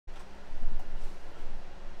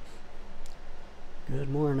Good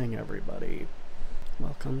morning, everybody.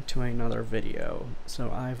 Welcome to another video. So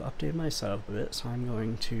I've updated my setup a bit, so I'm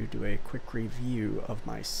going to do a quick review of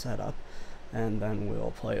my setup and then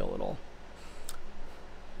we'll play a little.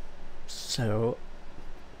 So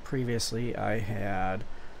previously I had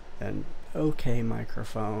an okay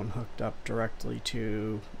microphone hooked up directly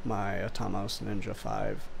to my Atomos Ninja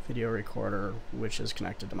 5 video recorder, which is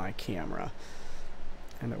connected to my camera.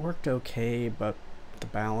 And it worked okay, but the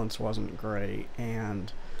balance wasn't great,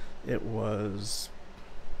 and it was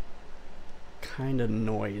kind of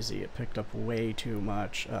noisy. It picked up way too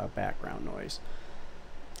much background noise.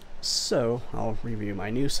 So I'll review my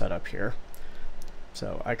new setup here.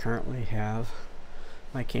 So I currently have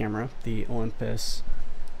my camera, the Olympus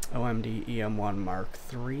OMD EM1 Mark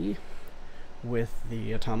III, with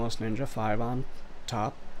the Atomos Ninja 5 on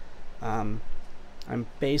top. I'm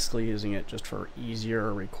basically using it just for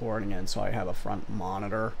easier recording, and so I have a front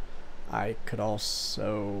monitor. I could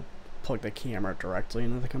also plug the camera directly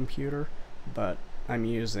into the computer, but I'm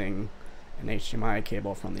using an HDMI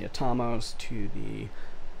cable from the Atomos to the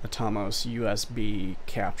Atomos USB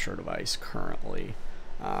capture device currently.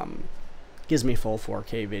 Gives me full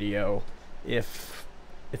 4K video. If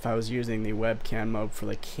I was using the webcam mode for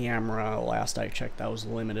the camera, last I checked that was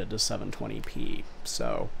limited to 720p,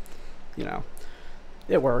 so you know,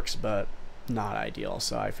 it works, but not ideal,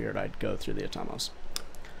 so I figured I'd go through the Atomos.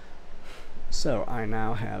 So I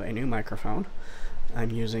now have a new microphone. I'm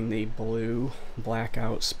using the Blue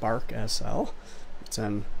Blackout Spark SL. It's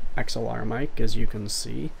an XLR mic, as you can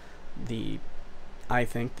see. I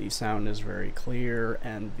think the sound is very clear,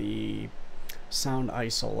 and the sound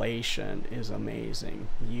isolation is amazing.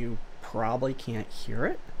 You probably can't hear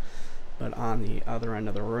it, but on the other end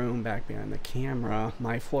of the room, back behind the camera,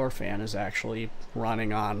 my floor fan is actually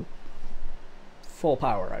running on full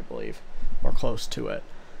power, I believe, or close to it.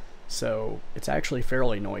 So it's actually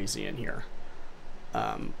fairly noisy in here.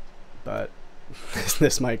 But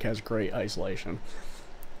this mic has great isolation.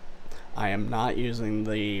 I am not using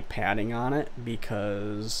the padding on it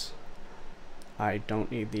because I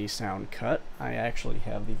don't need the sound cut. I actually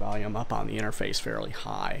have the volume up on the interface fairly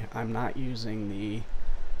high. I'm not using the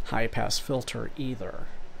high pass filter either.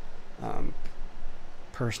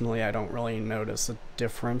 Personally, I don't really notice a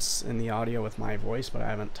difference in the audio with my voice, but I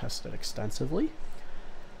haven't tested extensively.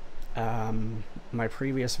 My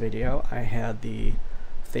previous video, I had the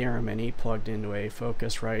Theremini plugged into a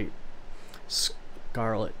Focusrite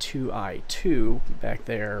Scarlett 2i2 back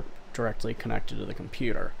there, directly connected to the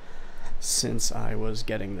computer. Since I was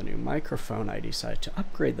getting the new microphone, I decided to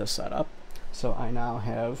upgrade the setup. So I now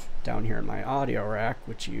have, down here in my audio rack,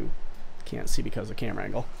 which you can't see because of the camera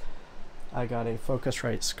angle, I got a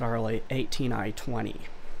Focusrite Scarlett 18i20.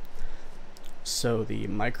 So the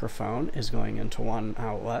microphone is going into one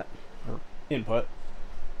outlet, or input.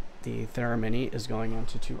 The Theremini is going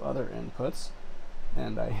into two other inputs.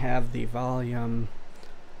 And I have the volume,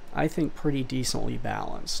 I think, pretty decently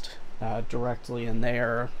balanced. Directly in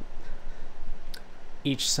there,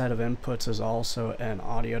 each set of inputs is also an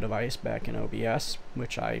audio device back in OBS,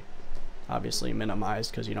 which I obviously minimized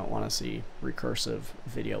because you don't want to see recursive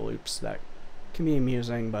video loops. That can be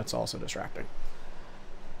amusing, but it's also distracting.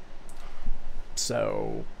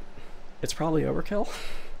 So it's probably overkill.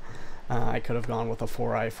 I could have gone with a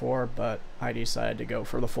 4i4, but I decided to go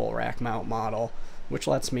for the full rack mount model, which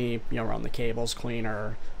lets me, run the cables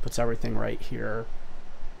cleaner, puts everything right here,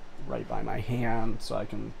 right by my hand, so I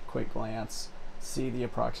can quick glance, see the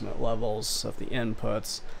approximate levels of the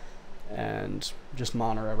inputs, and just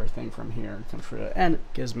monitor everything from here and configure it. And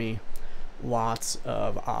it gives me lots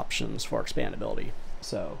of options for expandability.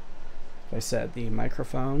 So, like I said, the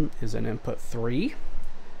microphone is in input 3,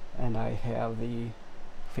 and I have the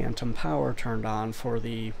phantom power turned on for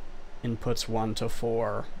the inputs 1 to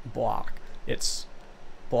 4 block. It's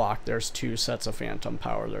blocked. There's two sets of phantom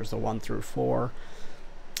power. There's the 1 through 4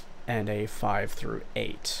 and a 5 through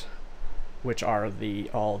 8. Which are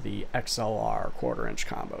all the XLR quarter-inch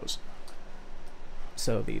combos.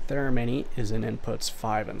 So the Theremini is in inputs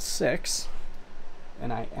 5 and 6,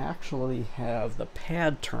 and I actually have the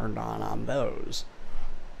pad turned on those,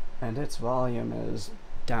 and its volume is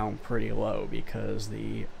down pretty low because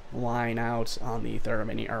the line outs on the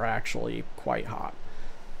Theremini are actually quite hot.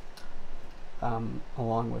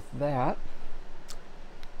 Along with that,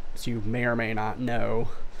 as you may or may not know,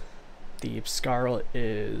 the Scarlett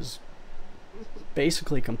is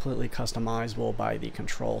basically completely customizable by the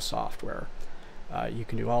control software. You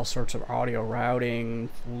can do all sorts of audio routing,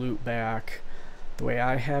 loopback. The way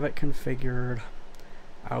I have it configured,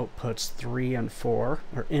 outputs 3 and 4,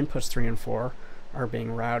 or inputs 3 and 4, are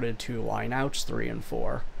being routed to line outs 3 and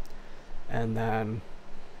 4, and then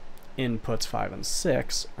inputs 5 and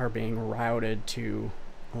 6 are being routed to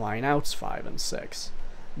line outs 5 and 6.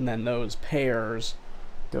 And then those pairs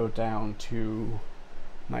go down to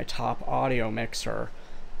my top audio mixer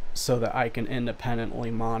so that I can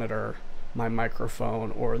independently monitor my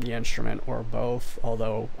microphone or the instrument or both,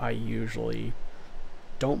 although I usually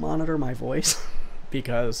don't monitor my voice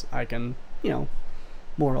because I can, more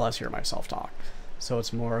or less hear myself talk. So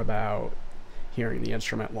it's more about hearing the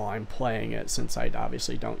instrument while I'm playing it, since I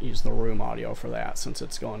obviously don't use the room audio for that, since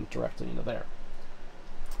it's going directly into there.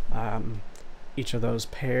 Each of those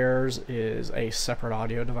pairs is a separate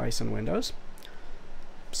audio device in Windows.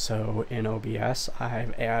 So in OBS,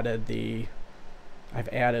 I've added the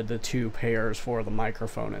 2 pairs for the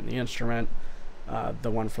microphone and the instrument.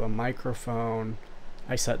 The one for the microphone,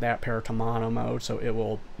 I set that pair to mono mode, so it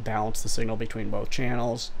will balance the signal between both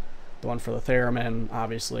channels. The one for the theremin,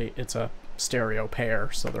 obviously, it's a stereo pair,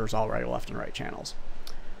 so there's already left and right channels.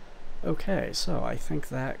 Okay, so I think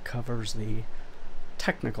that covers the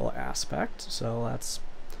technical aspect, so let's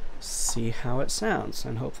see how it sounds,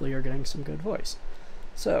 and hopefully you're getting some good voice.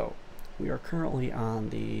 So, we are currently on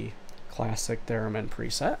the classic theremin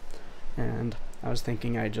preset, and I was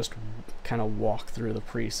thinking I'd just kind of walk through the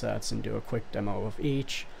presets and do a quick demo of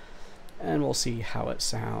each, and we'll see how it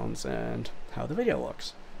sounds and how the video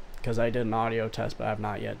looks. Because I did an audio test, but I've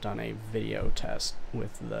not yet done a video test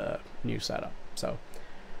with the new setup, so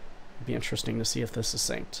it'd be interesting to see if this is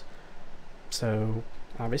synced. So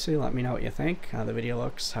obviously let me know what you think, how the video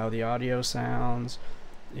looks, how the audio sounds,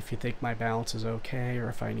 if you think my balance is okay, or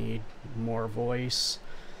if I need more voice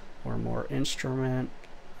or more instrument.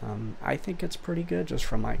 I think it's pretty good just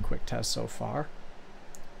from my quick test so far.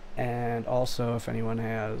 And also if anyone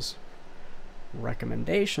has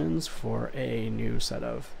recommendations for a new set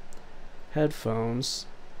of headphones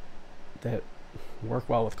that work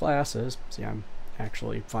well with glasses. See, I'm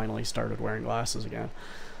actually finally started wearing glasses again.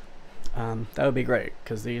 That would be great,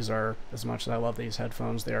 because these are, as much as I love these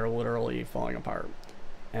headphones, they are literally falling apart,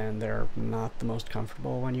 and they're not the most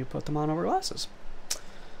comfortable when you put them on over glasses.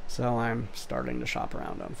 So I'm starting to shop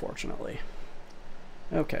around, unfortunately.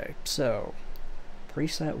 Okay, so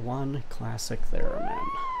preset 1, classic theremin.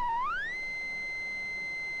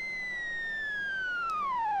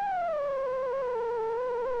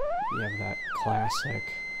 You have that classic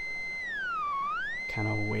kind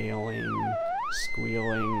of wailing,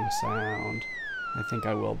 squealing sound. I think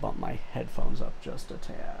I will bump my headphones up just a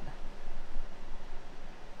tad.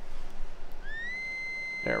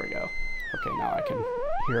 There we go. Okay, now I can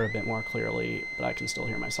hear a bit more clearly, but I can still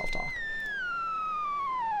hear myself talk.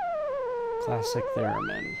 Classic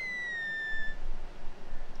theremin.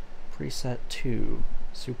 Preset 2,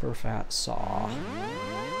 super fat saw.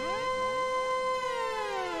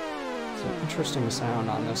 It's an interesting sound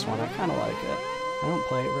on this one. I kind of like it. I don't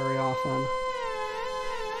play it very often.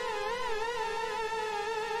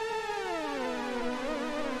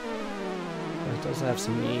 But it does have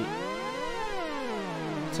some neat...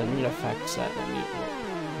 It's a neat effect set and a neat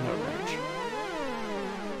note range.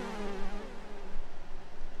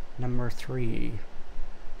 Number 3,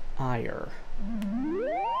 ire.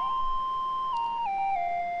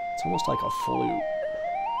 It's almost like a flute.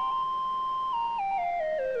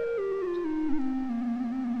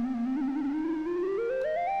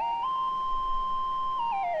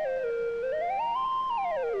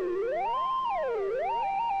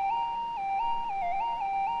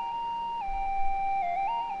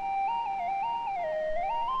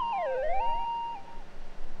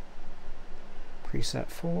 Preset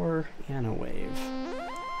 4, Anawave.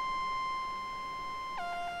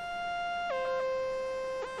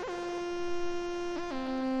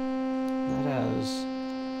 That has...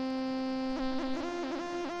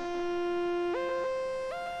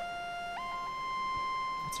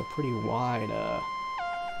 That's a pretty wide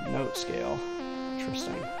note scale.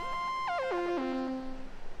 Interesting.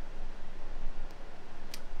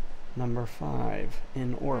 Number 5,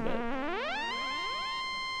 In Orbit.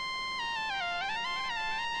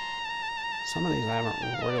 Some of these I haven't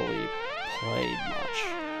really played much.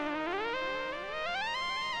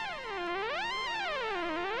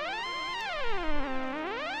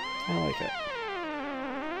 I like it.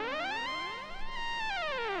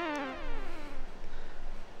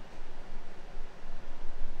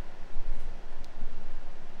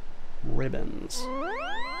 Ribbons.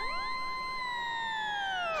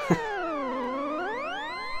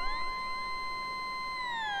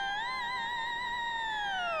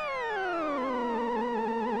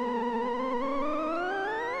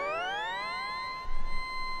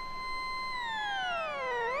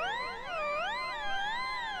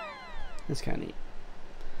 It's kind of neat.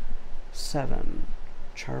 7.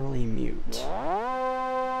 Charlie mute.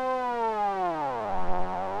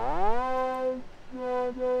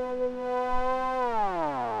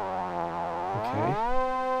 Okay.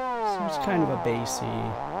 So it's kind of a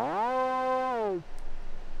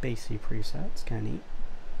bassy preset. It's kind of neat.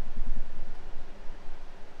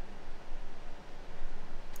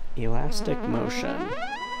 Elastic motion.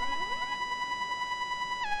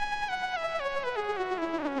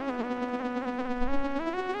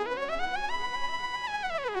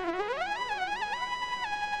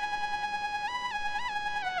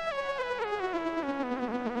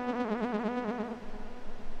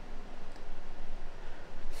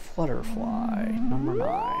 Flutterfly, number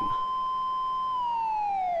 9.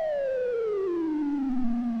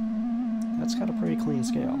 That's got a pretty clean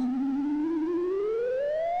scale.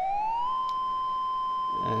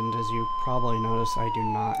 And as you probably notice, I do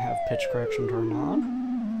not have pitch correction turned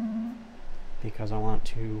on because I want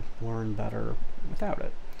to learn better without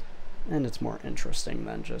it. And it's more interesting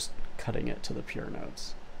than just cutting it to the pure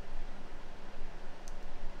notes.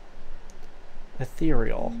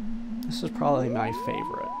 Ethereal. This is probably my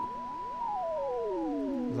favorite.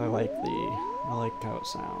 I like how it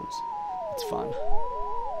sounds. It's fun.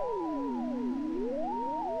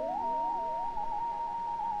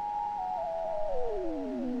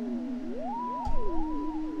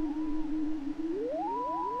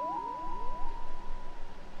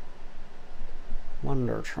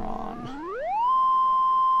 Wondertron.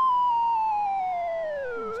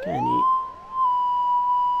 It's kind of neat.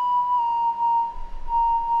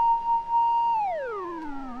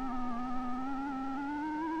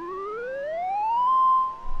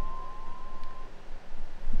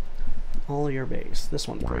 All your bass. This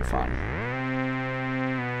one's pretty fun.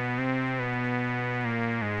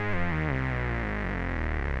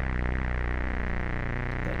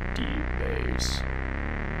 That deep bass.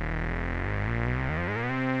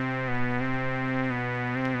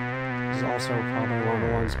 This is also probably one of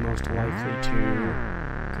the ones most likely to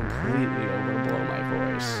completely overblow my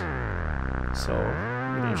voice. So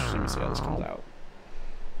it'll be interesting to see how this comes out.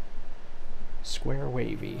 Square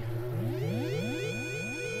wavy.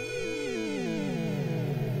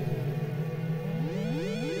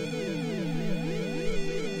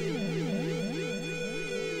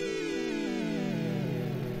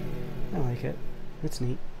 I like it. It's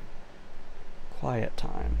neat. Quiet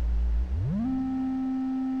time.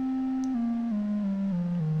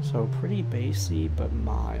 So pretty bassy, but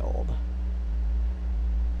mild.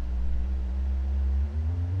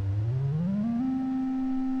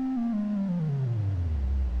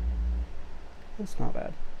 That's not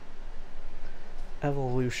bad.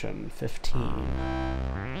 Evolution 15.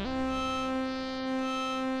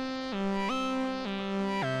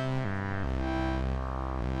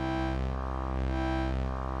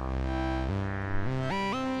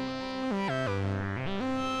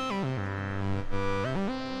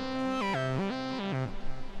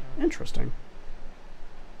 Interesting.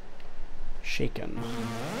 Shaken.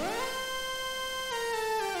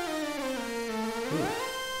 Ooh.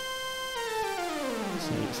 That's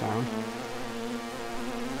a neat sound.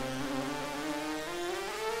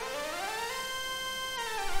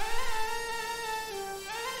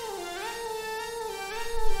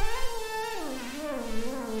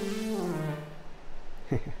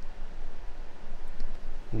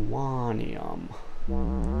 Wanium.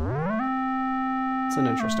 It's an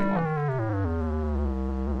interesting one.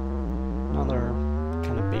 Another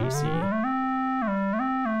kind of bassy.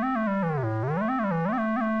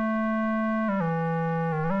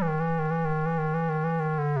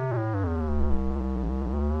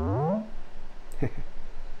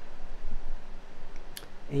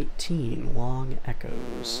 Long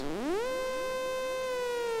echoes.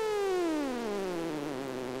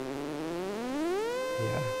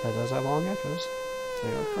 Yeah, that does have long echoes. They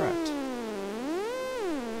are correct.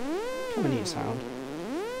 Kind of a neat sound.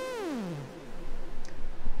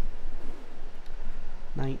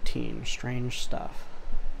 19. Strange stuff.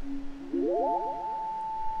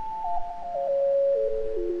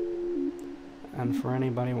 And for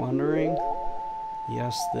anybody wondering,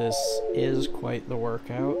 yes, this is quite the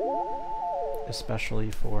workout,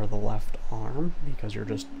 especially for the left arm, because you're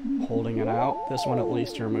just holding it out. This one, at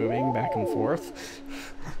least, you're moving back and forth.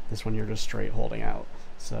 This one, you're just straight holding out.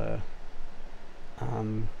 So,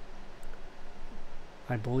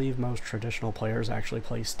 I believe most traditional players actually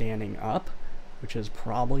play standing up, which is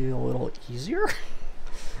probably a little easier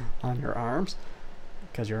on your arms,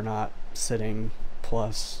 because you're not sitting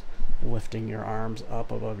plus lifting your arms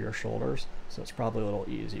up above your shoulders, so it's probably a little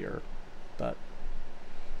easier. But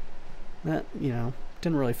that, you know,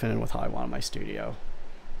 didn't really fit in with how I wanted my studio.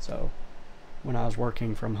 So when I was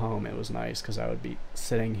working from home, it was nice because I would be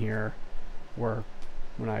sitting here where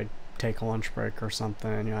when I take a lunch break or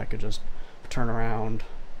something, you know, I could just turn around,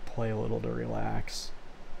 play a little to relax.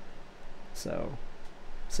 So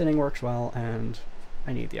sitting works well, and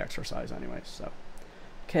I need the exercise anyway. So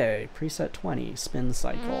okay, preset 20, spin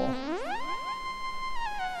cycle.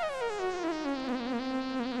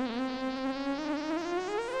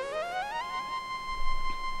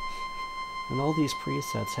 And all these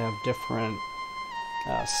presets have different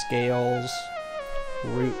scales,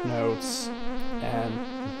 root notes, and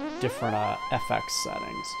different FX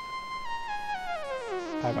settings.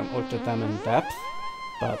 I haven't looked at them in depth,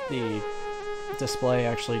 but the display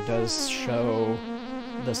actually does show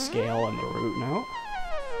the scale and the root note.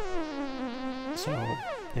 So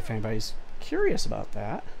if anybody's curious about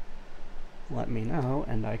that, let me know,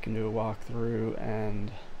 and I can do a walkthrough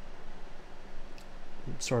and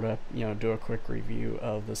sort of, you know, do a quick review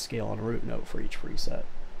of the scale and root note for each preset.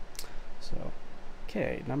 So,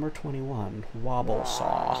 okay, number 21, wobble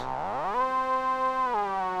saw.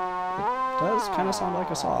 It does kind of sound like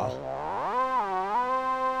a saw.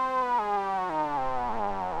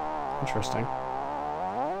 Interesting.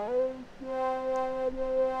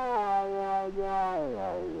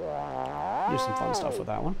 Do some fun stuff with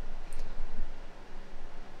that one.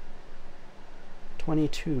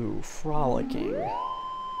 22, frolicking.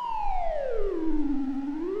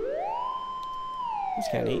 That's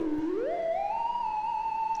kind of neat.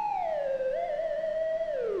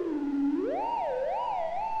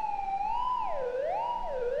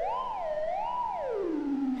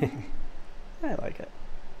 I like it.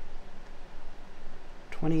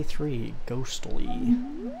 23, ghostly.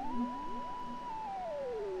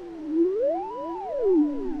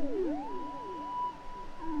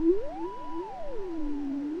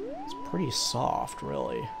 It's pretty soft,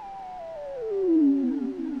 really.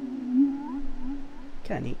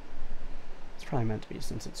 Kinda neat. It's probably meant to be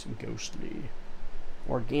since it's ghostly.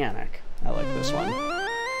 Organic. I like this one.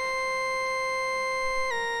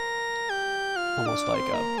 Almost like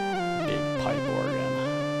a big pipe organ.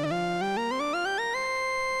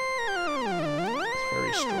 It's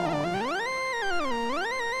very strong.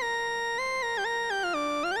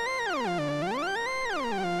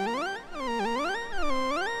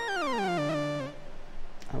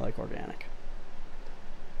 I like organic.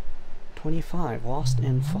 25, lost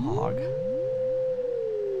in fog.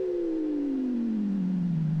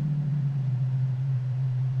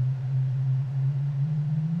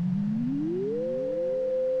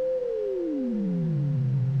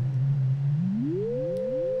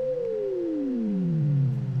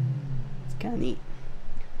 It's kind of neat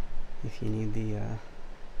if you need the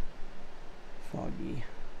foggy.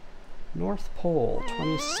 North Pole,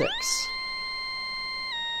 26.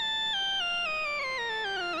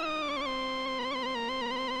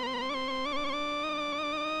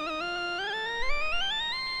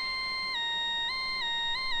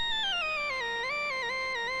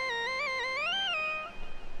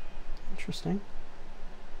 Interesting.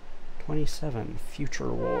 27,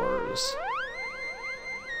 Future Wars.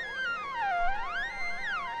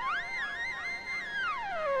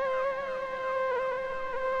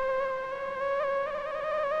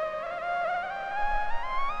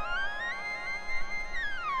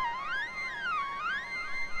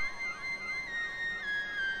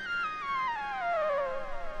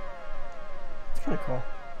 It's kind of cool.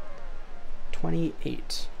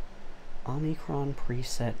 28. Omicron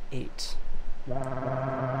preset 8.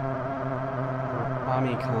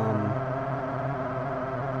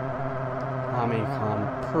 Omicron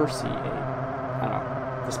Percy 8. I don't know.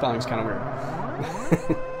 The spelling's kind of weird.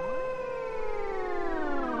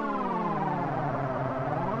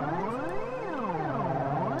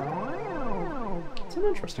 It's an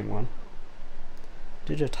interesting one.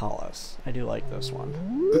 Digitalis. I do like this one.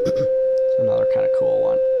 It's another kind of cool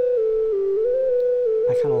one.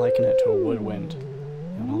 I kind of liken it to a woodwind.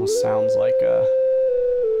 It almost sounds like a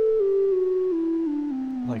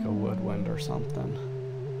woodwind or something.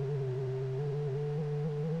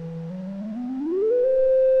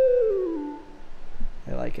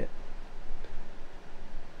 I like it.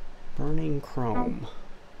 Burning Chrome.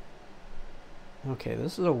 Okay,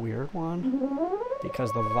 this is a weird one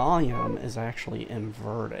because the volume is actually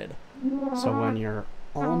inverted. So when you're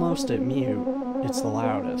almost at mute, it's the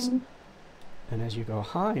loudest. And as you go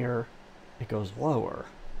higher, it goes lower.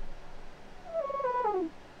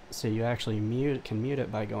 So you actually can mute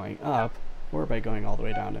it by going up or by going all the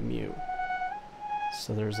way down to mute.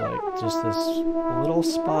 So there's like just this little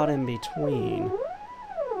spot in between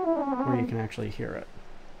where you can actually hear it.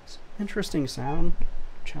 It's an interesting sound,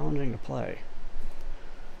 challenging to play.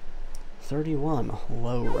 31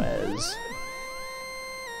 low res.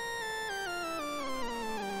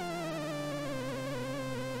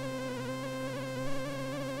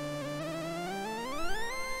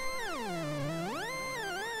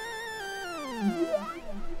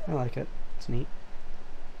 I like it. It's neat.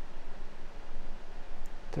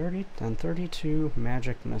 30 and 32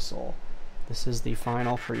 Magic Missile. This is the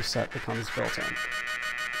final preset that comes built in.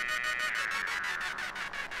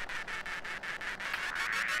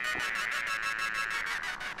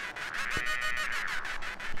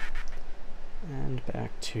 And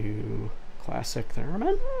back to classic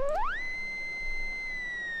theremin.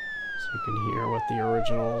 So you can hear what the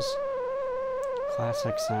original's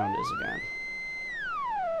classic sound is again.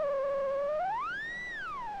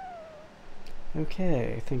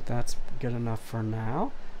 Okay, I think that's good enough for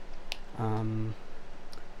now.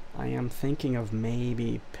 I am thinking of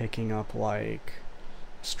maybe picking up like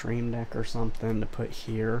Stream Deck or something to put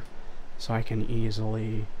here so I can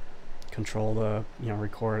easily control the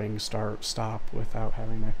recording start stop without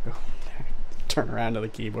having to go turn around to the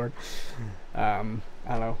keyboard. I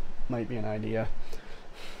don't know, might be an idea.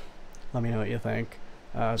 Let me know what you think.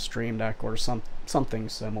 Stream Deck or something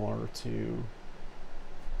similar to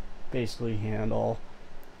basically handle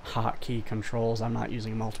hotkey controls. I'm not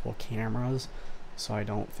using multiple cameras, so I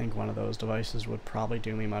don't think one of those devices would probably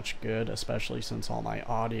do me much good, especially since all my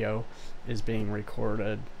audio is being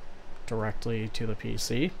recorded directly to the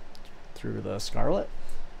PC through the Scarlett,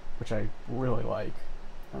 which I really like.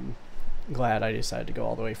 I'm glad I decided to go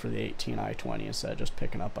all the way for the 18i20 instead of just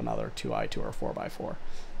picking up another 2i2 or 4x4,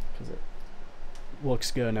 because it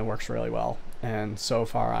looks good and it works really well. And so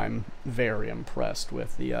far I'm very impressed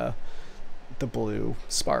with the blue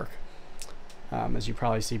Spark. As you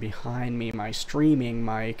probably see behind me, my streaming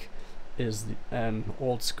mic is an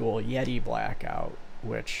old school Yeti Blackout,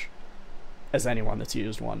 which, as anyone that's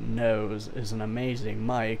used one knows, is an amazing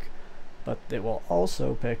mic, but it will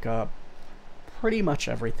also pick up pretty much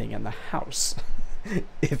everything in the house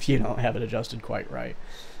if you don't have it adjusted quite right.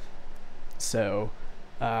 So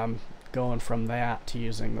going from that to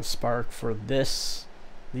using the Spark for these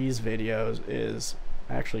videos is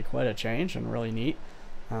actually quite a change and really neat.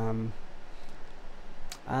 I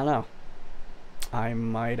don't know. I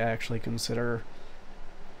might actually consider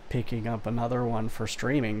picking up another one for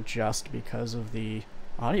streaming just because of the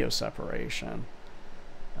audio separation.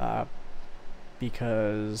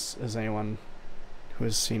 Because, as anyone who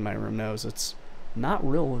has seen my room knows, it's not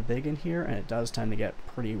real big in here and it does tend to get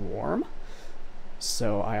pretty warm.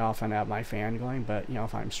 So I often have my fan going, but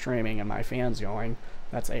if I'm streaming and my fan's going,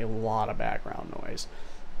 that's a lot of background noise.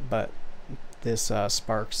 But this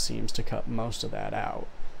Spark seems to cut most of that out.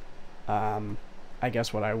 I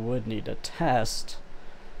guess what I would need to test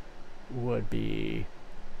would be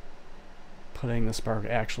putting the Spark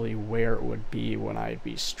actually where it would be when I'd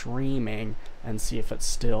be streaming and see if it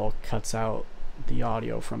still cuts out the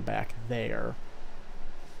audio from back there.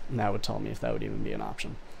 And that would tell me if that would even be an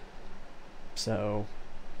option. So,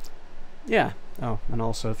 yeah. Oh, and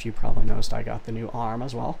also, if you probably noticed, I got the new arm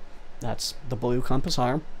as well. That's the blue compass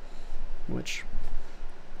arm, which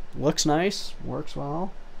looks nice, works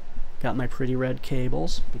well. Got my pretty red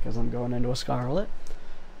cables because I'm going into a Scarlett.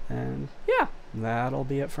 And yeah, that'll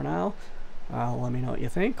be it for now. Let me know what you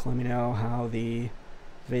think. Let me know how the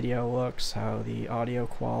video looks, how the audio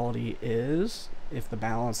quality is, if the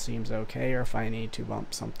balance seems okay, or if I need to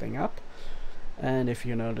bump something up. And if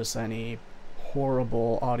you notice any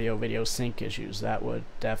horrible audio video sync issues, that would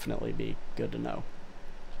definitely be good to know.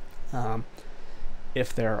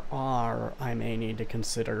 If there are, I may need to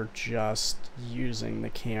consider just using the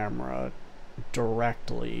camera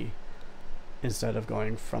directly instead of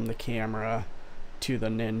going from the camera to the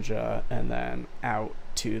Ninja and then out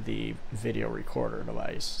to the video recorder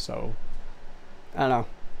device. So I don't know,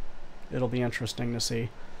 it'll be interesting to see.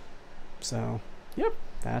 So yep,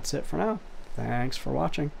 that's it for now. Thanks for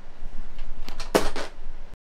watching.